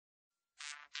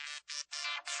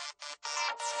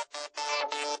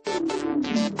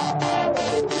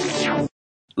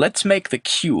Let's make the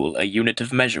Cuil a unit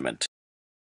of measurement.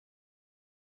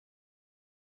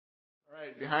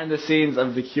 Alright, behind the scenes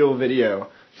of the Cuil video.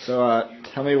 So,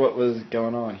 tell me what was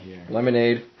going on here.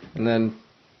 Lemonade, and then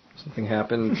something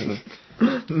happened.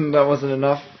 And That wasn't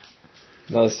enough?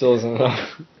 no, it still isn't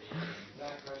enough. We're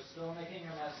still making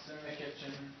a mess in the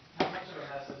kitchen. How much of a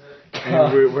mess is it?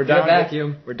 And we're down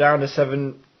vacuum. we're down to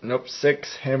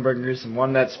 6 hamburgers and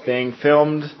one that's being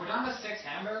filmed. We're down to 6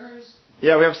 hamburgers?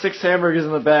 Yeah, we have 6 hamburgers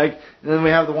in the bag, and then we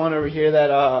have the one over here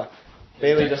that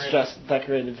Bailey just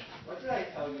decorated. What did I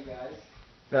tell you guys?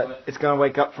 That it's gonna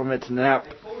wake up from its nap.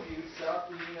 I told you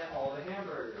stop eating all the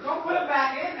hamburgers. Don't put it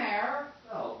back in there!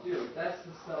 Oh, dude, that's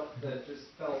the stuff that just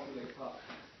fell through the cup.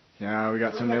 Yeah, we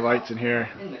got some new lights in here.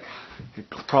 In the cup. It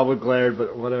probably glared,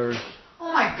 but whatever.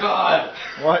 Oh my god!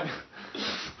 What?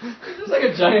 It's just like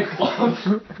a giant clump.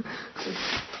 And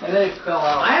then it fell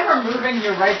out. I am removing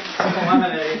your rights from the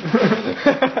lemonade.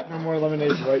 No more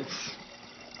lemonade rights.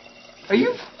 What are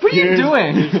you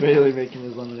doing? Here's Bailey making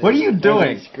his lemonade. What are you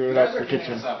doing? Screwing up the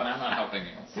kitchen. And I'm not helping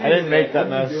you. I didn't make that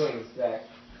What are mess. you doing, Zach?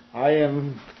 I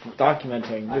am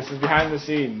documenting. This is behind the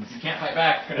scenes. You can't fight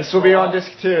back. This will be on disc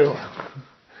 2.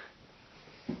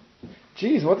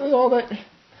 Jeez, what is all that? You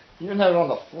even have it on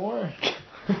the floor?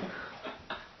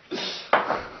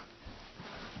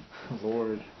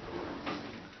 Lord.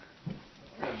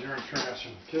 Got germ trash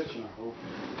in the kitchen, I hope.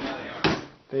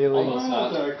 Bailey. Almost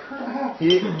not. What the crap?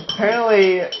 Apparently,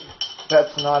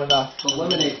 that's not enough. The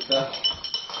lemonade stuff.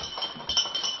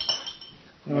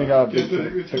 And we got a Get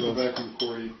big the pickle. vacuum,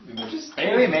 Corey.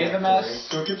 Bailey made the mess.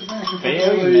 Go get the vacuum.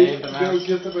 Bailey made the Go mess.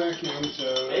 get the vacuum,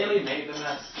 so... Bailey made the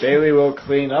mess. Bailey will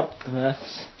clean up the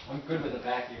mess. I'm good with a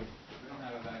vacuum. We don't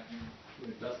have a vacuum.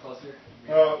 Dust cluster?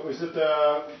 Was it,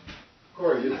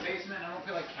 Corey, In you... the basement, I don't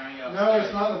feel like carrying it No,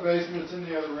 it's not in the basement, it's in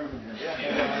the other room in here.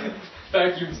 Yeah.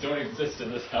 Vacuums don't exist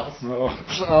in this house. Oh,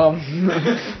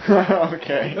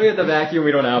 okay. Look at the vacuum.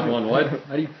 We don't have one. What?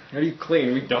 How do you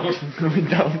clean? We don't. We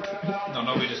don't. No,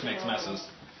 nobody just makes messes.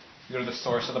 You go to the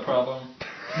source of the problem.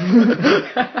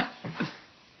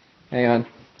 Hang on.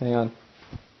 That's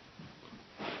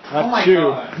Oh my two.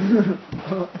 God.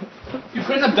 You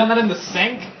couldn't have done that in the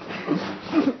sink?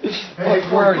 Hey,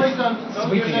 we're already please don't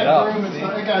sweeping get in it that up, room. It's see?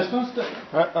 not, hey guys, don't stay.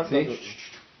 That's See? not good.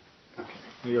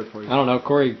 You go for I don't know.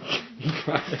 Corey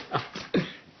tried it out.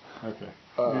 Okay.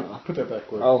 Put that back,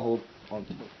 Corey. I'll hold on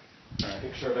to it.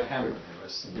 Picture of a hamburger.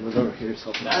 It was over here.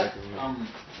 So That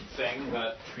thing,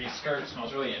 that tree skirt,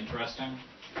 smells really interesting.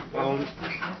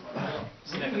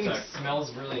 Sniff it, Zach.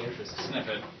 Smells really interesting. Sniff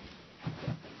it.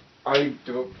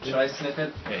 Should I sniff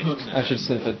it? Yeah, you should sniff I should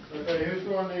sniff it. Okay, who's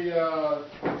doing the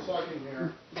sucking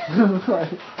here?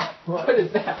 What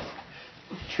is that?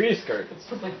 Tree skirt. It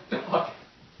smells like dog.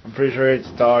 I'm pretty sure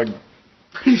it's dog.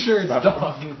 Pretty sure it's Stuff.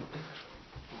 dog.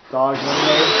 Dog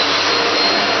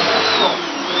lemonade.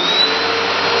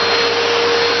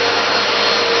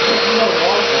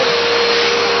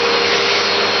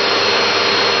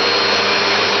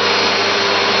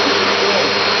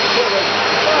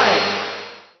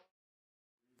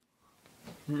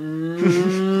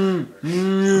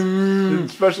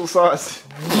 It's special sauce.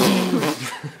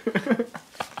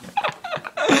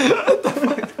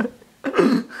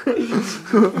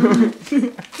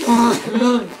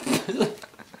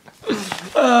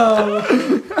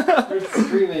 You're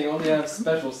screaming. Only have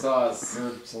special sauce.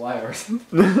 Your saliva.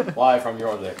 Fly from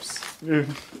your lips.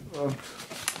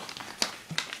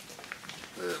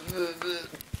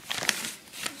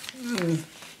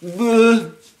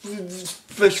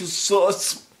 Special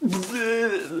sauce. Well,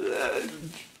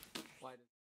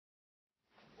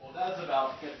 that's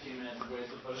about 15 minutes of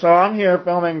wasted footage. So I'm here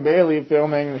filming Bailey,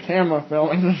 filming the camera,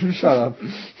 filming. Shut up.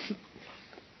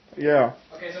 Yeah.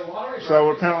 Okay, so water is... So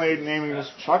we're apparently naming this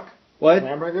Chuck What?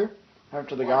 hamburger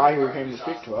after the guy who came to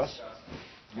speak to us.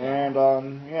 And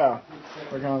yeah,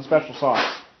 we're going special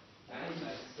sauce.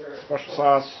 Special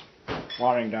sauce,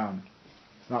 watering down.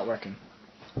 It's not working.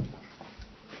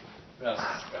 That's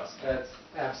disgusting. That's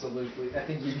absolutely. I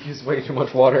think you used way too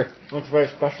much water. Looks very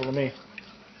special to me.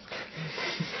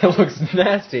 That looks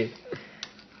nasty.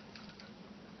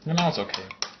 No, now it's okay.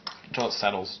 Until it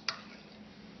settles.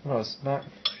 No, it's not.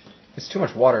 It's too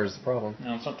much water is the problem.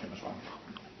 No, it's not too much water.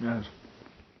 Yes.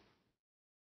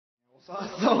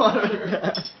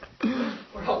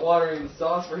 We're not watering the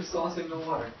sauce, we're saucing the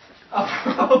water.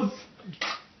 Oh,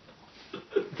 gross.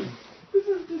 This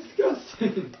is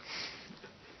disgusting.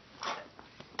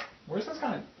 Where's this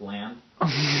kind of bland?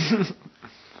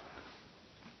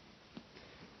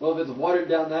 Well, if it's watered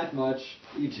down that much,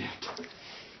 Egypt.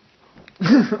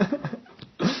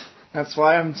 That's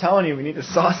why I'm telling you, we need to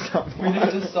sauce something. We need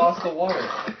to sauce the water.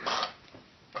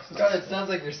 God, it sounds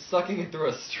like you're sucking it through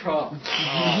a straw.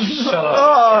 Oh, shut up.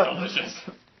 Oh. Delicious.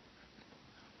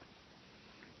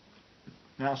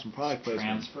 Now some product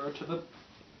placement. Transfer to the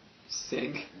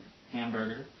Sink.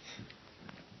 hamburger.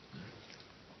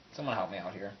 Someone help me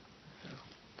out here.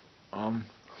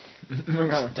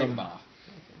 Take them off.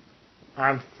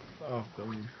 I'm. Oh,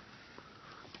 filming.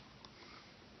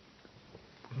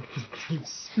 Keep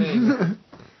spinning.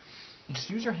 Just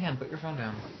use your hand. Put your phone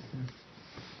down.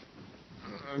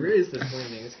 Where is this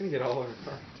landing? It's gonna get all over the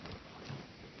car.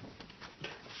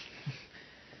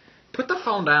 Put the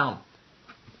phone down.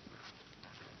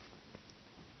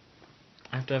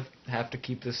 I have to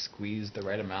keep this squeezed the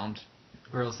right amount,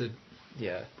 Or else it.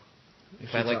 yeah.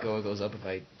 If I let go, it goes up. If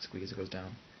I squeeze, it goes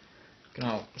down.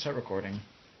 No, start recording.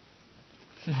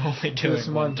 I'm only doing Just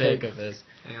one one take take. of this.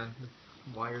 Hang on.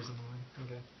 Wires in the way.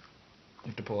 Okay. You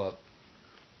have to pull up.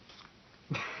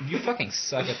 You fucking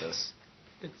suck at this.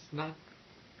 It's not.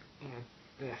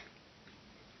 Yeah.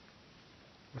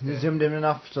 You zoomed in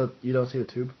enough so you don't see the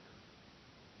tube.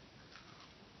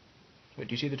 Wait,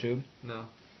 do you see the tube? No.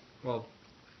 Well.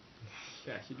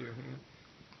 Yeah, you do. Hang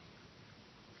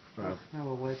on. Wow. Oh,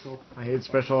 well, wait till. I hate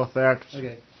special effects.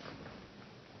 Okay.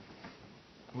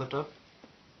 Lift up.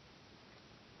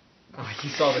 Oh, you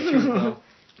saw the tube though.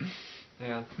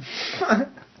 Hang on.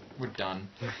 We're done.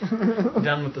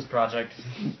 Done with this project.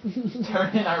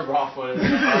 Turn in our raw footage.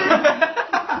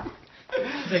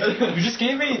 You just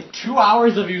gave me 2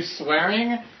 hours of you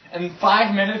swearing and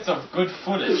 5 minutes of good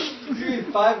footage. You gave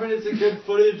me 5 minutes of good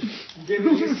footage. You gave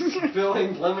me you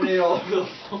spilling lemonade all over the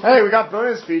floor. Hey, we got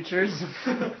bonus features.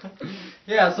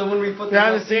 Yeah, so when we put this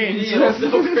Behind on the scenes. DVD, it'll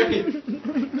feel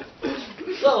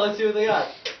great. So let's see what they got.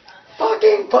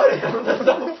 Fucking put it on the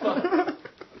sofa.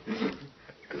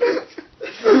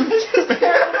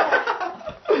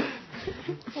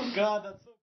 Oh god, that's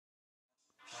so...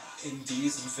 In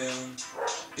diesem Film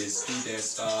bist du der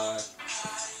Star.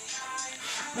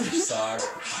 Ich sag,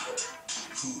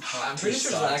 I'm pretty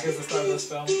sure Zach is the star of this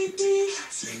film.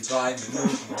 in 3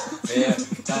 Minuten werden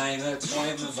deine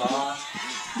Träume wahr.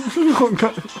 Oh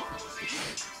Gott.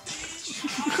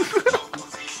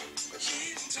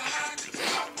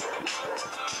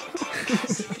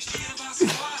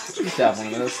 You used to have one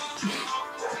of those.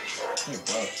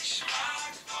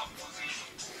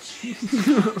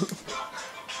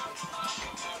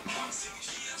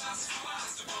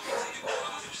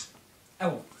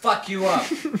 Oh, fuck you up.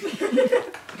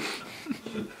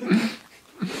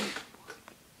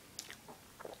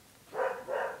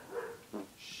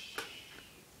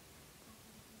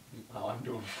 Oh, I'm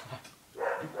doing fine.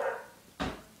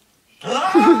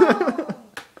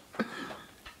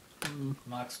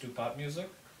 Magst du Popmusik?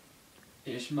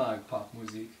 Ich mag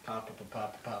Popmusik. Pop, pop,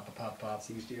 pop, pop, pop, pop.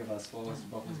 Singst du dir was vor, was du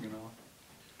Popmusik genau?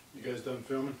 You guys done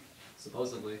filming?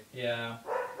 Supposedly. Yeah.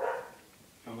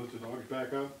 I lift the dogs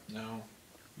back up. No.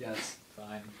 Yes.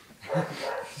 Fine.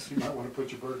 You might want to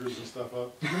put your burgers and stuff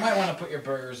up. You might want to put your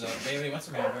burgers up. Bailey, want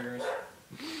some hamburgers?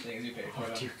 Things you paid for Oh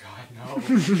them. dear God, no.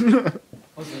 That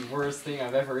was the worst thing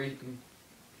I've ever eaten.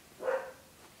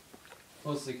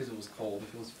 Mostly because it was cold.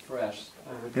 If it was fresh,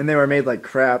 I would. And they were made like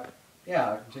crap.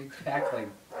 Yeah, Jake Pack like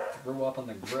threw up on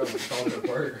the grill and called it a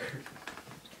burger.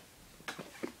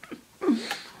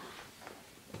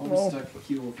 Homestuck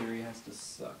Cuil theory has to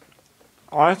suck.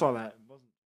 Oh, I saw that.